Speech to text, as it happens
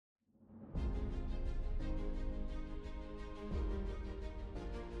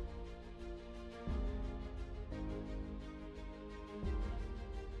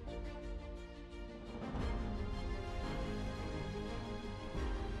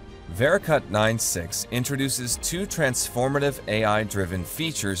Vericut 9.6 introduces two transformative AI-driven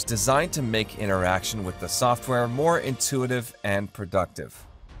features designed to make interaction with the software more intuitive and productive.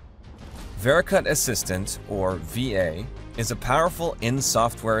 Vericut Assistant, or VA, is a powerful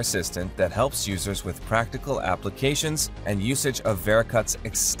in-software assistant that helps users with practical applications and usage of Vericut's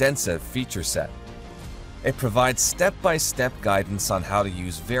extensive feature set. It provides step-by-step guidance on how to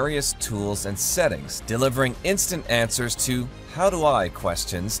use various tools and settings, delivering instant answers to "how do I"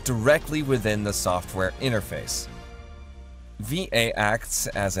 questions directly within the software interface. VA acts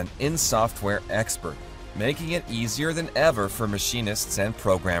as an in-software expert, making it easier than ever for machinists and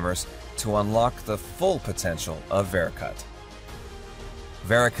programmers to unlock the full potential of Vericut.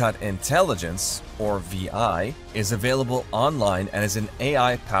 Vericut Intelligence, or VI, is available online and is an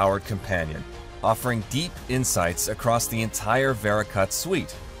AI-powered companion, offering deep insights across the entire Vericut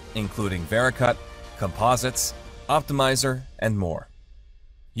suite, including Vericut, Composites, Optimizer, and more.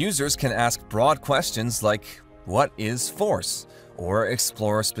 Users can ask broad questions like, "What is force?" or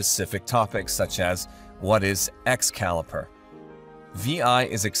explore specific topics such as, "What is X caliper?" VI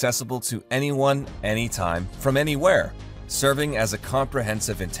is accessible to anyone, anytime, from anywhere, serving as a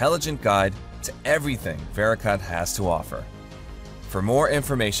comprehensive intelligent guide to everything Vericut has to offer. For more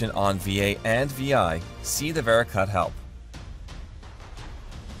information on VA and VI, see the Vericut help.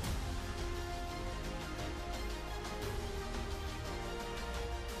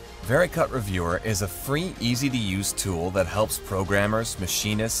 Vericut Reviewer is a free, easy-to-use tool that helps programmers,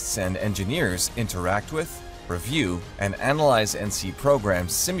 machinists, and engineers interact with, review, and analyze NC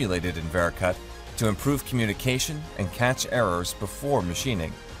programs simulated in Vericut to improve communication and catch errors before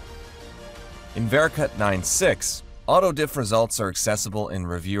machining. In Vericut 9.6, AutoDiff results are accessible in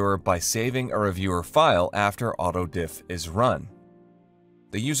Reviewer by saving a Reviewer file after AutoDiff is run.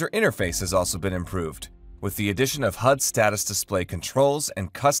 The user interface has also been improved, with the addition of HUD status display controls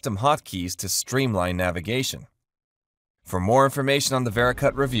and custom hotkeys to streamline navigation. For more information on the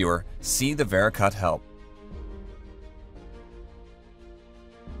Vericut Reviewer, see the Vericut help.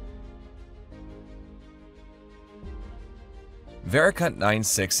 Vericut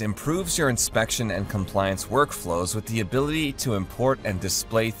 9.6 improves your inspection and compliance workflows with the ability to import and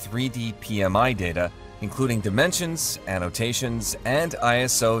display 3D PMI data, including dimensions, annotations, and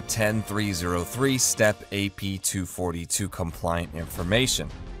ISO 10303 STEP AP242 compliant information.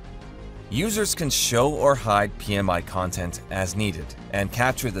 Users can show or hide PMI content as needed and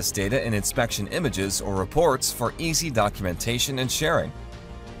capture this data in inspection images or reports for easy documentation and sharing.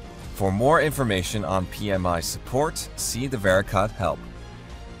 For more information on PMI support, see the Vericut help.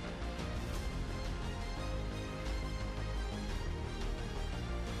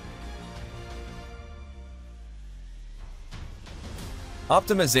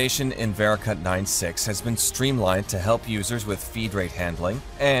 Optimization in Vericut 9.6 has been streamlined to help users with feed rate handling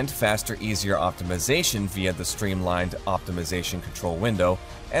and faster, easier optimization via the streamlined optimization control window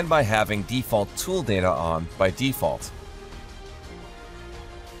and by having default tool data on by default.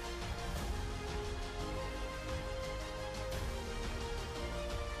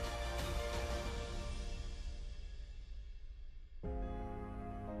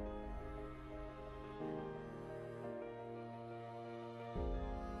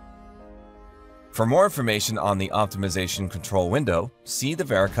 For more information on the optimization control window, see the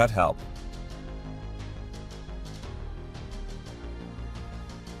Vericut help.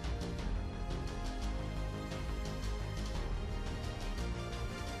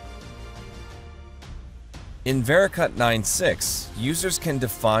 In Vericut 9.6, users can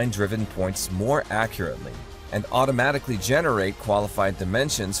define driven points more accurately and automatically generate qualified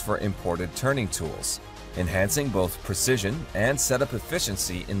dimensions for imported turning tools, enhancing both precision and setup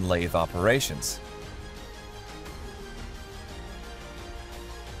efficiency in lathe operations.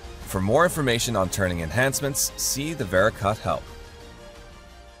 For more information on turning enhancements, see the Vericut help.